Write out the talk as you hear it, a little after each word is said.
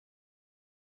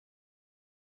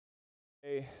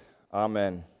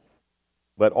Amen.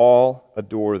 Let all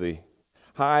adore thee,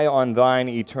 high on thine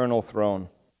eternal throne.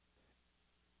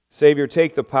 Savior,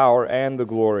 take the power and the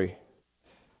glory.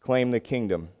 Claim the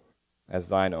kingdom as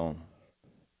thine own.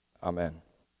 Amen.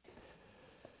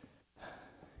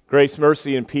 Grace,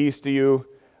 mercy, and peace to you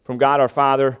from God our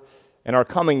Father and our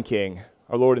coming King,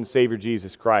 our Lord and Savior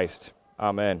Jesus Christ.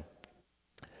 Amen.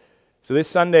 So this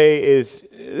Sunday is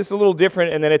a little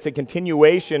different in that it's a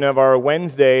continuation of our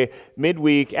Wednesday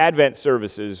midweek Advent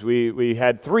services. We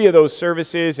had 3 of those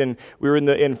services, and we were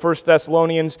in 1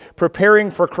 Thessalonians preparing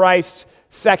for Christ's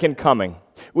second coming.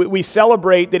 We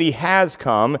celebrate that He has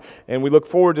come, and we look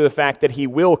forward to the fact that He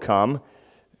will come.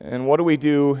 And what do we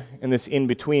do in this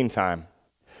in-between time?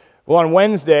 Well, on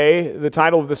Wednesday, the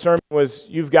title of the sermon was,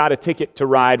 You've Got a Ticket to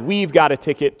Ride. We've got a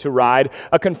ticket to ride.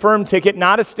 A confirmed ticket,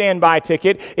 not a standby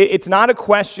ticket. It's not a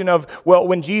question of, well,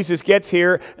 when Jesus gets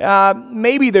here,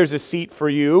 maybe there's a seat for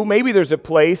you. Maybe there's a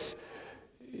place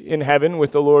in heaven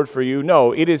with the Lord for you.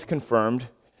 No, it is confirmed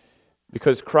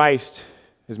because Christ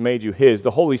has made you His.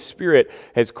 The Holy Spirit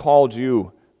has called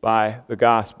you by the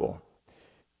gospel.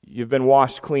 You've been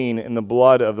washed clean in the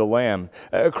blood of the Lamb.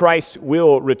 Christ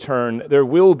will return. There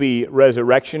will be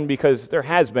resurrection because there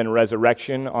has been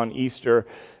resurrection on Easter.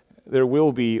 There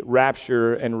will be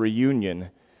rapture and reunion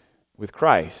with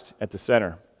Christ at the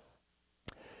center.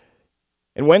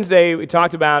 And Wednesday, we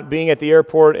talked about being at the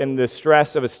airport and the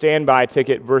stress of a standby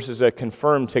ticket versus a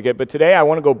confirmed ticket. But today, I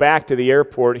want to go back to the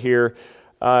airport here,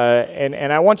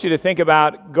 and I want you to think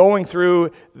about going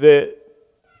through the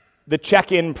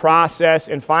check-in process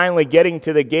and finally getting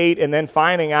to the gate and then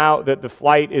finding out that the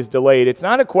flight is delayed. It's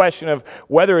not a question of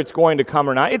whether it's going to come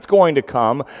or not. It's going to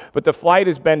come, but the flight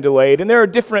has been delayed. And there are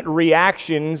different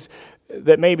reactions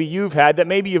that maybe you've had, that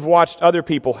maybe you've watched other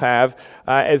people have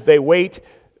as they wait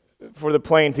for the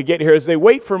plane to get here, as they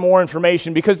wait for more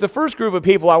information, because the first group of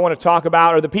people I want to talk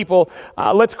about are the people,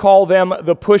 let's call them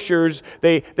the pushers.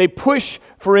 They push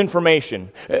for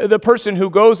information. The person who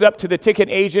goes up to the ticket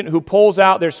agent, who pulls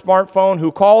out their smartphone,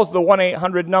 who calls the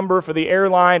 1-800 number for the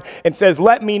airline and says,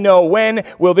 let me know, when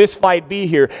will this flight be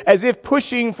here? As if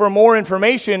pushing for more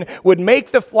information would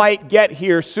make the flight get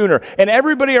here sooner. And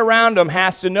everybody around them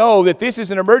has to know that this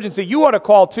is an emergency. You ought to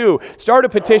call too. Start a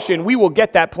petition. We will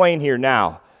get that plane here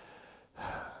now.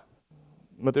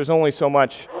 But there's only so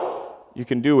much you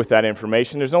can do with that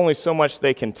information. There's only so much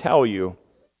they can tell you.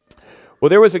 Well,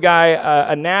 there was a guy,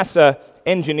 a NASA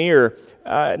engineer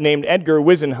named Edgar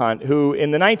Whisenhunt, who in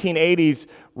the 1980s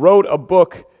wrote a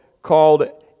book called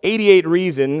 88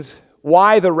 Reasons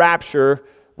Why the Rapture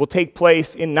Will Take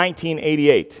Place in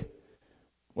 1988.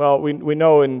 Well, we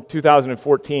know in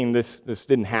 2014 this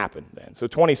didn't happen then. So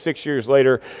 26 years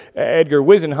later, Edgar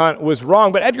Whisenhunt was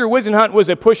wrong. But Edgar Whisenhunt was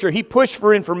a pusher. He pushed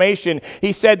for information.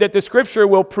 He said that the Scripture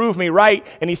will prove me right.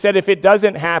 And he said if it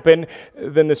doesn't happen,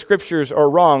 then the Scriptures are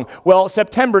wrong. Well,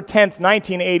 September 10th,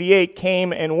 1988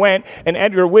 came and went. And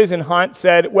Edgar Whisenhunt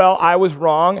said, well, I was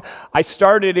wrong. I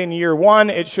started in year 1.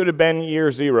 It should have been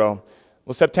year 0.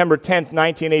 Well, September 10th,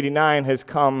 1989 has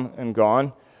come and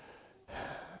gone.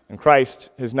 And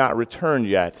Christ has not returned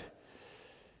yet.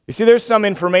 You see, there's some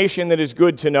information that is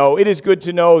good to know. It is good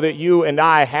to know that you and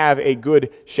I have a good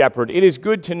shepherd. It is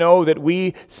good to know that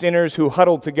we sinners who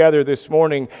huddled together this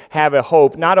morning have a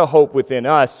hope, not a hope within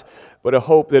us, but a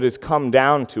hope that has come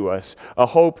down to us, a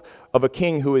hope of a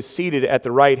king who is seated at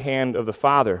the right hand of the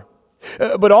Father.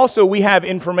 But also we have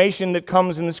information that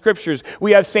comes in the Scriptures.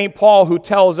 We have St. Paul who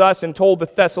tells us and told the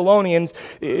Thessalonians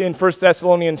in 1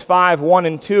 Thessalonians 5, 1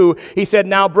 and 2, he said,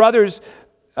 now, brothers,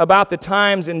 about the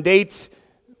times and dates,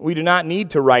 we do not need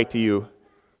to write to you,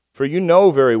 for you know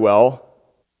very well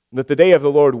that the day of the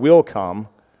Lord will come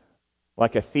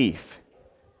like a thief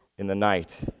in the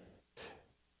night.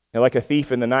 And like a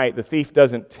thief in the night, the thief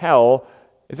doesn't tell.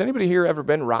 Has anybody here ever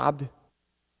been robbed?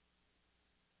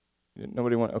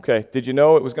 Nobody want? Okay. Did you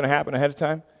know it was going to happen ahead of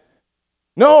time?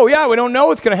 No, yeah, we don't know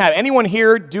what's going to happen. Anyone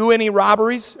here do any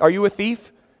robberies? Are you a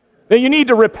thief? Then you need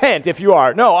to repent if you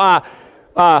are. No,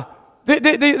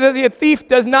 the thief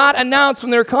does not announce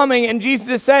when they're coming, and Jesus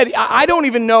has said, I don't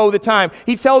even know the time.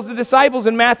 He tells the disciples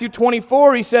in Matthew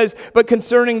 24, he says, but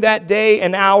concerning that day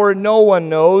and hour, no one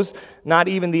knows, not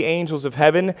even the angels of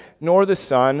heaven, nor the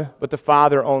Son, but the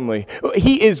Father only.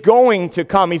 He is going to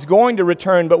come. He's going to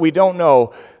return, but we don't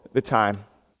know the time.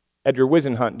 Edgar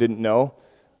Whisenhunt didn't know.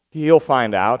 He'll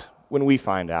find out when we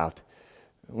find out,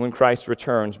 when Christ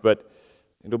returns, but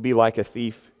it'll be like a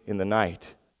thief in the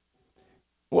night.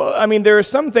 Well, I mean, there are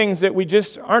some things that we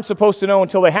just aren't supposed to know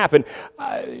until they happen.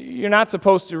 You're not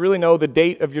supposed to really know the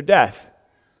date of your death,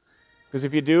 because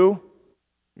if you do,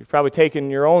 You've probably taken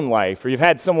your own life, or you've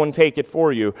had someone take it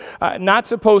for you. Not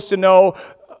supposed to know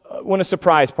when a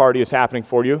surprise party is happening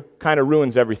for you. Kind of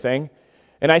ruins everything.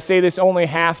 And I say this only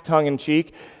half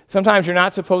tongue-in-cheek. Sometimes you're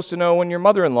not supposed to know when your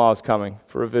mother-in-law is coming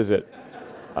for a visit.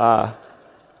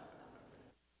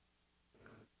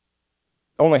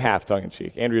 Only half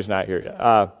tongue-in-cheek. Andrew's not here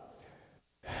yet.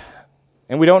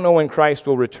 And we don't know when Christ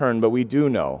will return, but we do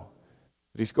know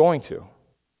that he's going to.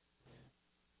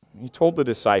 He told the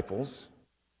disciples,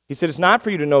 he said, it's not for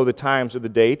you to know the times or the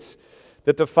dates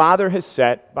that the Father has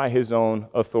set by his own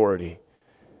authority,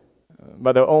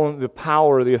 by the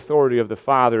power, the authority of the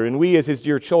Father. And we as his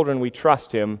dear children, we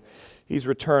trust him. He's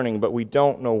returning, but we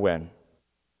don't know when.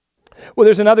 Well,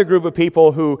 there's another group of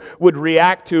people who would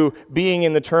react to being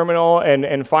in the terminal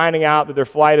and finding out that their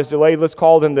flight is delayed. Let's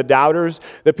call them the doubters,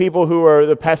 the people who are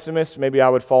the pessimists. Maybe I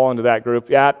would fall into that group.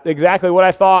 Yeah, exactly what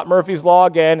I thought. Murphy's Law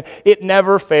again. It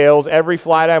never fails. Every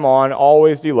flight I'm on,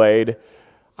 always delayed.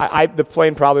 The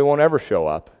plane probably won't ever show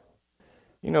up.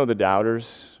 You know the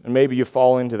doubters, and maybe you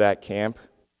fall into that camp.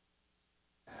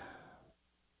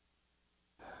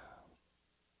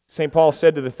 St. Paul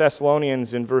said to the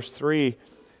Thessalonians in verse 3,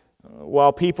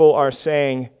 while people are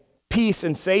saying peace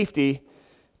and safety,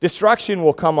 destruction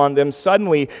will come on them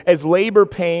suddenly as labor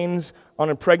pains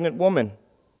on a pregnant woman.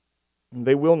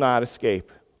 They will not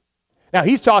escape. Now,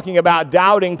 he's talking about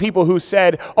doubting people who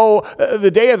said,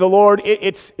 the day of the Lord,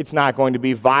 it's not going to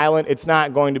be violent. It's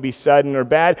not going to be sudden or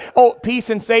bad. Oh, peace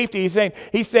and safety.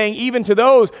 He's saying even to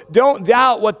those, don't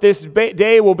doubt what this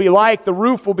day will be like. The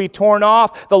roof will be torn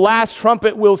off. The last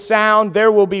trumpet will sound. There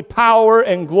will be power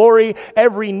and glory.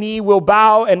 Every knee will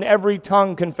bow and every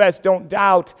tongue confess. Don't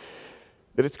doubt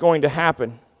that it's going to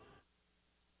happen.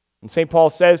 And St. Paul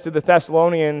says to the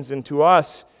Thessalonians and to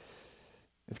us,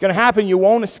 it's going to happen. You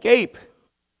won't escape.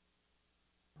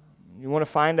 You want to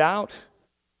find out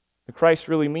that Christ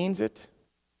really means it?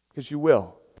 Because you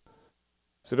will.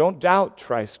 So don't doubt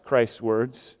Christ's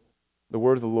words, the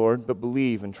word of the Lord, but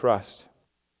believe and trust.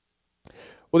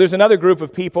 Well, there's another group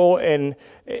of people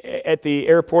at the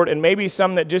airport, and maybe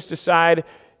some that just decide,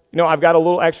 I've got a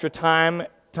little extra time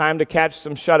to catch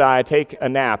some shut-eye, take a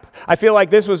nap. I feel like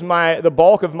this was the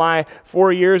bulk of my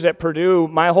 4 years at Purdue.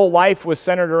 My whole life was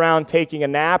centered around taking a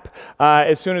nap.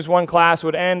 As soon as one class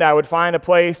would end, I would find a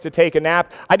place to take a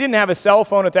nap. I didn't have a cell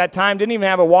phone at that time, didn't even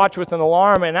have a watch with an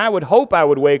alarm, and I would hope I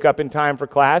would wake up in time for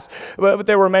class, but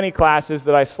there were many classes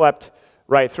that I slept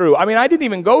right through. I didn't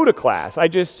even go to class. I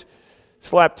just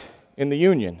slept in the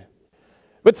union.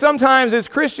 But sometimes as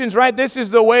Christians, right, this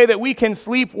is the way that we can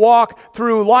sleepwalk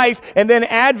through life, and then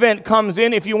Advent comes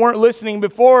in, if you weren't listening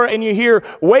before, and you hear,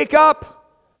 wake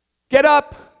up, get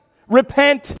up,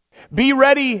 repent, be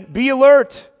ready, be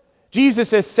alert.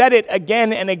 Jesus has said it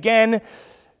again and again,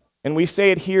 and we say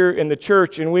it here in the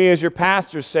church, and we as your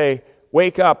pastors say,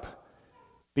 wake up,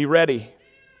 be ready.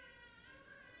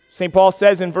 St. Paul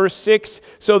says in verse 6,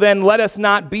 so then let us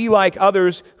not be like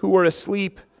others who are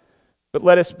asleep, but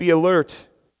let us be alert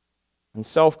and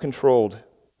self-controlled.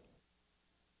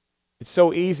 It's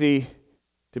so easy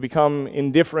to become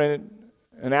indifferent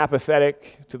and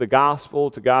apathetic to the gospel,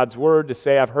 to God's word, to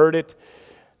say, I've heard it.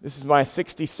 This is my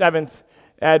 67th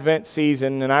Advent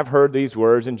season, and I've heard these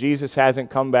words, and Jesus hasn't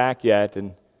come back yet.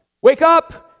 And wake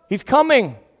up! He's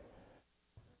coming!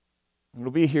 It'll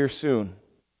be here soon,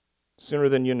 sooner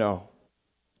than you know.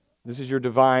 This is your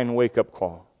divine wake-up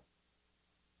call.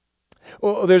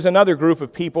 Well, there's another group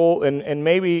of people, and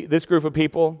maybe this group of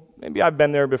people, maybe I've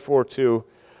been there before too.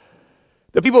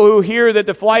 The people who hear that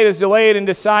the flight is delayed and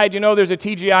decide, there's a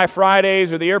TGI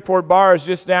Fridays or the airport bar is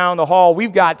just down the hall.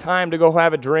 We've got time to go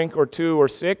have a drink or two or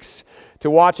six, to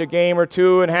watch a game or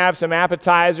two and have some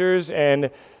appetizers,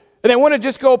 and they want to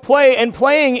just go play. And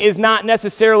playing is not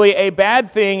necessarily a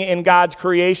bad thing in God's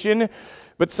creation,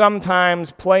 but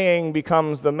sometimes playing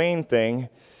becomes the main thing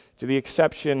to the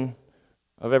exception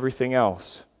of everything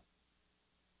else.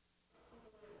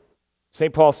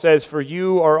 St. Paul says, for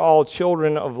you are all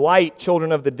children of light,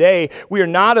 children of the day. We are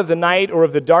not of the night or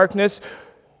of the darkness.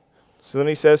 So then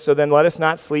he says, so then let us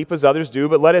not sleep as others do,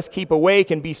 but let us keep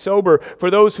awake and be sober. For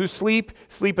those who sleep,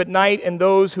 sleep at night, and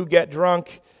those who get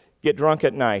drunk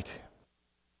at night.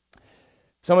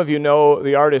 Some of you know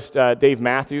the artist Dave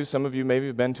Matthews. Some of you maybe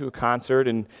have been to a concert,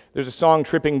 and there's a song,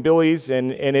 Tripping Billies,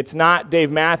 and it's not Dave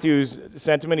Matthews'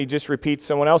 sentiment. He just repeats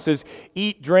someone else's,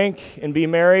 eat, drink, and be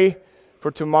merry,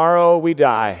 for tomorrow we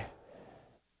die.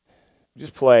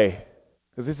 Just play,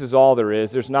 because this is all there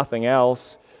is. There's nothing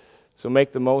else, so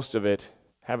make the most of it.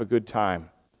 Have a good time.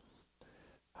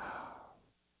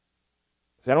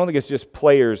 I don't think it's just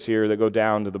players here that go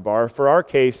down to the bar. For our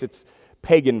case, it's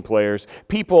pagan players.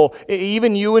 People,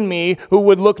 even you and me, who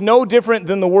would look no different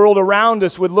than the world around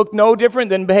us, would look no different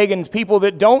than pagans. People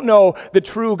that don't know the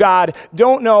true God,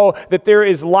 don't know that there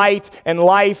is light and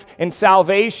life and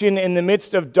salvation in the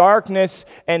midst of darkness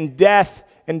and death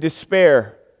and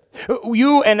despair.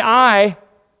 You and I,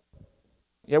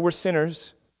 yeah, we're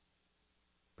sinners,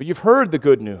 but you've heard the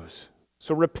good news.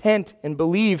 So repent and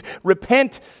believe.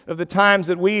 Repent of the times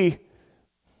that we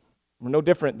were no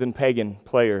different than pagan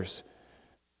players.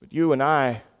 But you and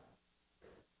I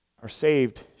are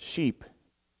saved sheep,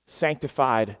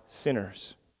 sanctified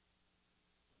sinners.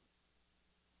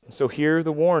 And so hear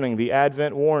the warning, the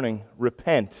Advent warning.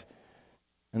 Repent.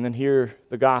 And then hear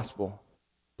the gospel.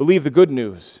 Believe the good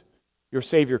news. Your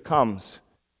Savior comes.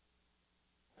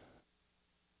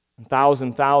 And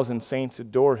thousand saints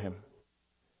adore him.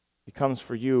 He comes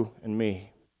for you and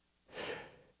me.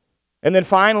 And then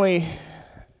finally,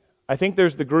 I think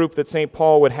there's the group that St.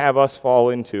 Paul would have us fall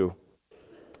into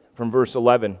from verse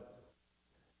 11.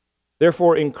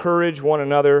 Therefore, encourage one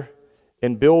another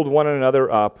and build one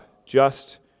another up,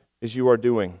 just as you are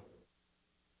doing.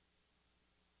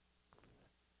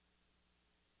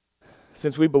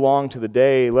 Since we belong to the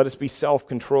day, let us be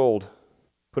self-controlled,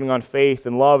 putting on faith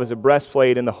and love as a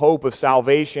breastplate and the hope of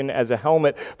salvation as a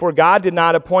helmet. For God did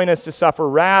not appoint us to suffer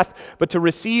wrath, but to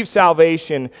receive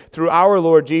salvation through our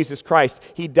Lord Jesus Christ.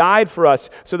 He died for us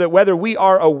so that whether we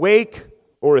are awake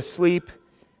or asleep,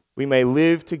 we may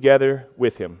live together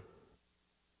with him.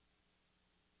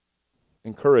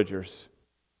 Encouragers.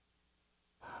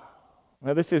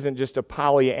 Now, this isn't just a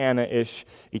Pollyanna-ish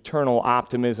eternal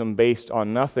optimism based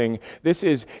on nothing. This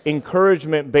is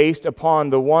encouragement based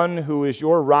upon the one who is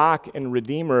your rock and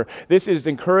redeemer. This is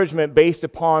encouragement based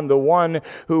upon the one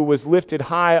who was lifted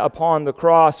high upon the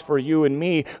cross for you and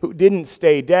me, who didn't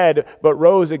stay dead, but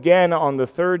rose again on the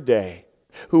third day,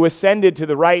 who ascended to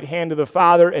the right hand of the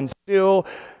Father and still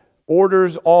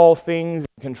orders all things,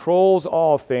 controls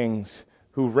all things,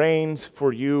 who reigns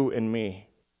for you and me.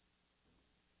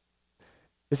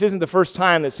 This isn't the first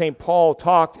time that St. Paul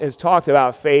has talked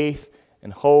about faith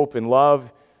and hope and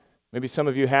love. Maybe some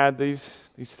of you had these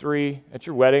three at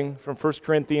your wedding from 1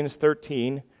 Corinthians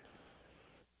 13.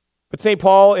 But St.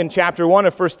 Paul in chapter 1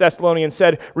 of 1 Thessalonians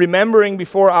said, remembering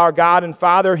before our God and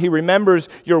Father, he remembers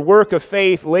your work of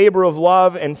faith, labor of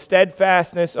love, and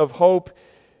steadfastness of hope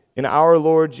in our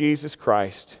Lord Jesus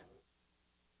Christ.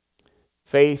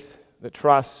 Faith that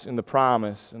trusts in the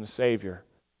promise and the Savior.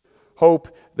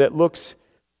 Hope that looks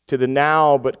to the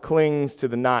now but clings to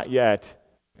the not yet.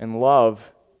 And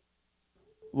love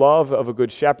of a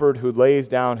good shepherd who lays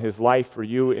down his life for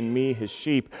you and me, his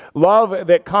sheep. Love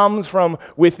that comes from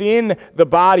within the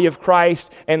body of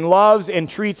Christ and loves and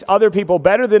treats other people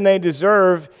better than they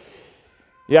deserve.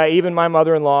 Yeah, even my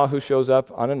mother-in-law who shows up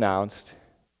unannounced,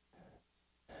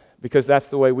 because that's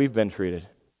the way we've been treated.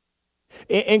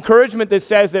 Encouragement that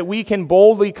says that we can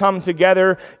boldly come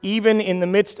together even in the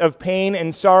midst of pain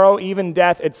and sorrow, even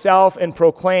death itself, and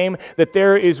proclaim that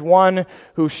there is one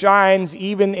who shines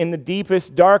even in the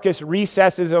deepest, darkest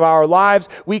recesses of our lives.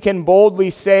 We can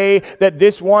boldly say that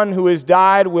this one who has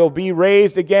died will be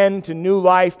raised again to new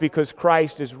life because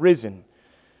Christ is risen.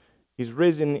 He's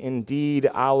risen indeed.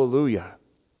 Alleluia.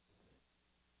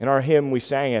 In our hymn we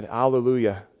sang it,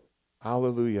 Alleluia,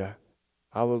 Alleluia,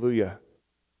 Alleluia.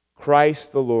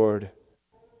 Christ the Lord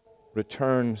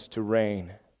returns to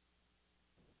reign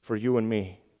for you and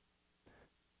me.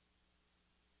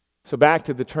 So back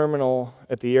to the terminal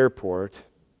at the airport.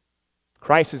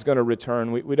 Christ is going to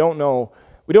return. We don't know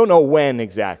when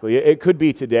exactly. It could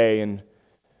be today, and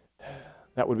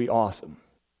that would be awesome.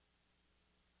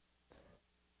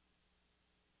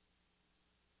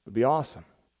 It would be awesome.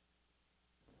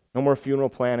 No more funeral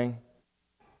planning.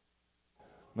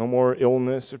 No more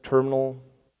illness or terminal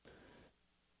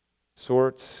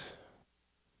sorts.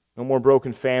 No more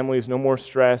broken families, no more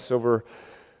stress over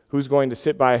who's going to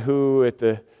sit by who at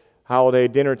the holiday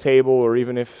dinner table, or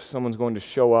even if someone's going to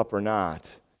show up or not.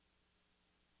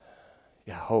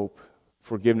 Yeah, hope,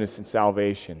 forgiveness, and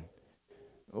salvation.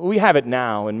 We have it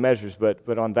now in measures,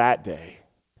 but on that day,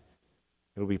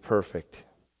 it'll be perfect.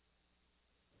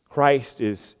 Christ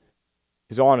is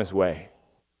on his way.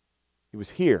 He was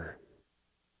here.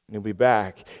 And he'll be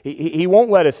back. He won't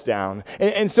let us down.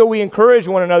 And so we encourage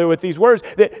one another with these words.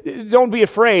 Don't be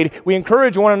afraid. We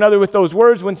encourage one another with those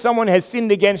words. When someone has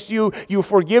sinned against you, you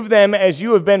forgive them as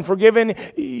you have been forgiven.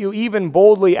 You even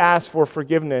boldly ask for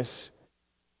forgiveness,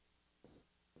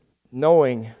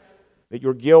 knowing that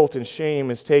your guilt and shame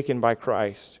is taken by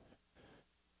Christ.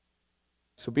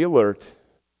 So be alert.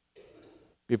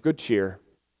 Be of good cheer.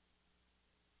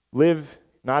 Live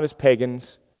not as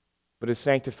pagans, but as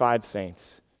sanctified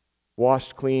saints,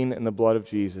 washed clean in the blood of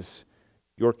Jesus,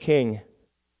 your King,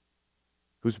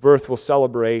 whose birth we'll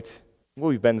celebrate. Well,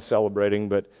 we've been celebrating,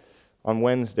 but on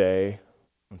Wednesday,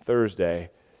 on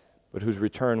Thursday, but whose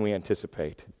return we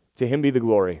anticipate. To him be the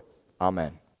glory.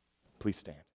 Amen. Please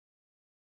stand.